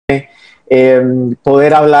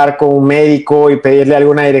poder hablar con un médico y pedirle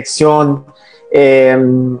alguna dirección,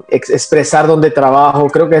 expresar dónde trabajo.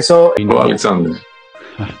 Creo que eso... Hello, Alexander.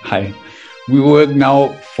 Hi. We work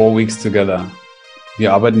now 4 weeks together.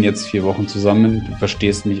 Wir arbeiten jetzt 4 Wochen zusammen. Du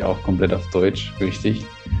verstehst mich auch komplett auf Deutsch, richtig?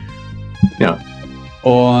 Ja.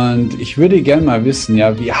 Und ich würde gerne mal wissen,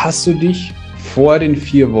 ja, wie hast du dich vor den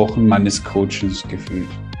 4 Wochen meines Coachings gefühlt?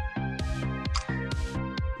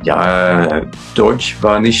 Ja, Deutsch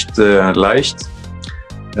war nicht leicht.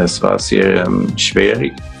 Es war sehr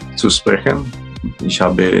schwierig zu sprechen. Ich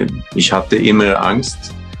hatte immer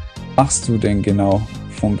Angst. Was machst du denn genau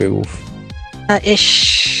vom Beruf?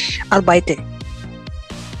 Ich arbeite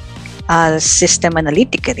als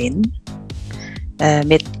Systemanalytikerin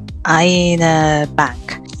mit einer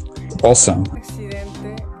Bank. Awesome.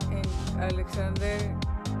 Accidente, Alexander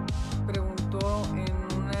preguntó en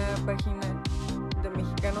una página de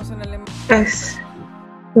mexicanos en Alemania. Es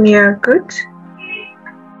mir gut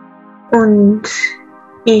und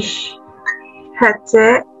ich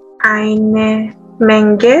hatte eine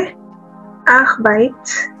Menge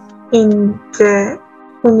Arbeit in der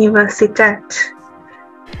Universität.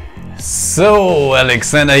 So,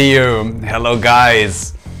 Alexander here. Hello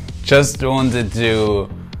guys. Just wanted to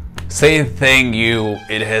say thank you.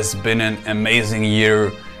 It has been an amazing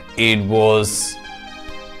year. It was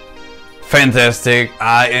fantastic.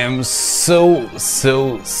 I am so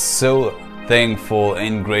thankful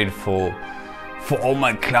and grateful for all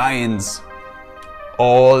my clients,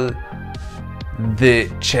 all the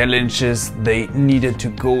challenges they needed to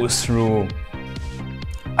go through.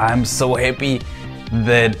 I'm so happy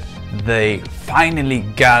that they finally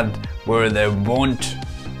got where they want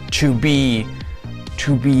to be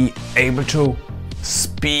able to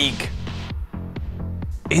speak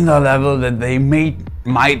in a level that they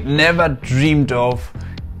might never dreamed of,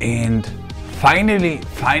 and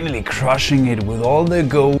finally crushing it with all the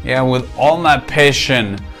go, yeah, with all my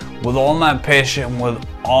passion, with all my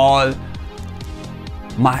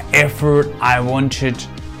effort. I wanted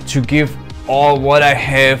to give all what I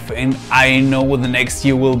have, and I know the next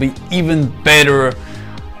year will be even better.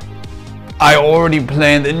 I already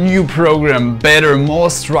planned a new program, better, more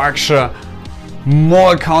structure,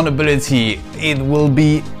 more accountability. It will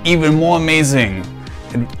be even more amazing,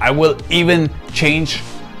 and I will even change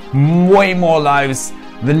way more lives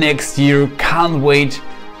the next year. Can't wait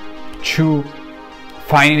to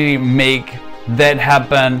finally make that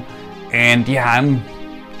happen. And yeah, I'm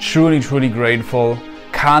truly grateful.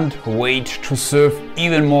 Can't wait to serve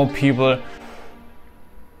even more people.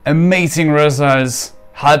 Amazing results,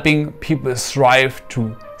 helping people strive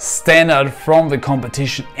to stand out from the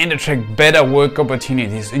competition and attract better work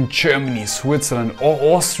opportunities in Germany, Switzerland or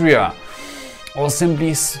Austria, or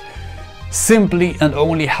simply and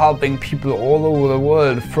only helping people all over the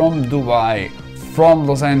world, from Dubai, from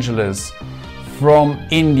Los Angeles, from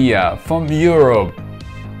India, from Europe,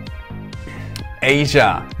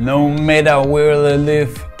 Asia, no matter where they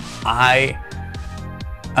live. I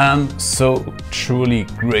am so truly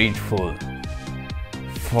grateful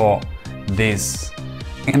for this,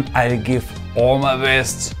 and I give all my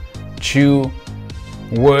best to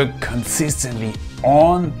work consistently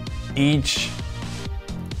on each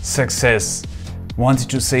success. Wanted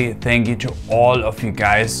to say thank you to all of you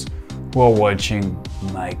guys who are watching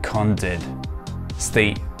my content.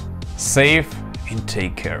 Stay safe and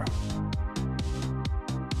take care.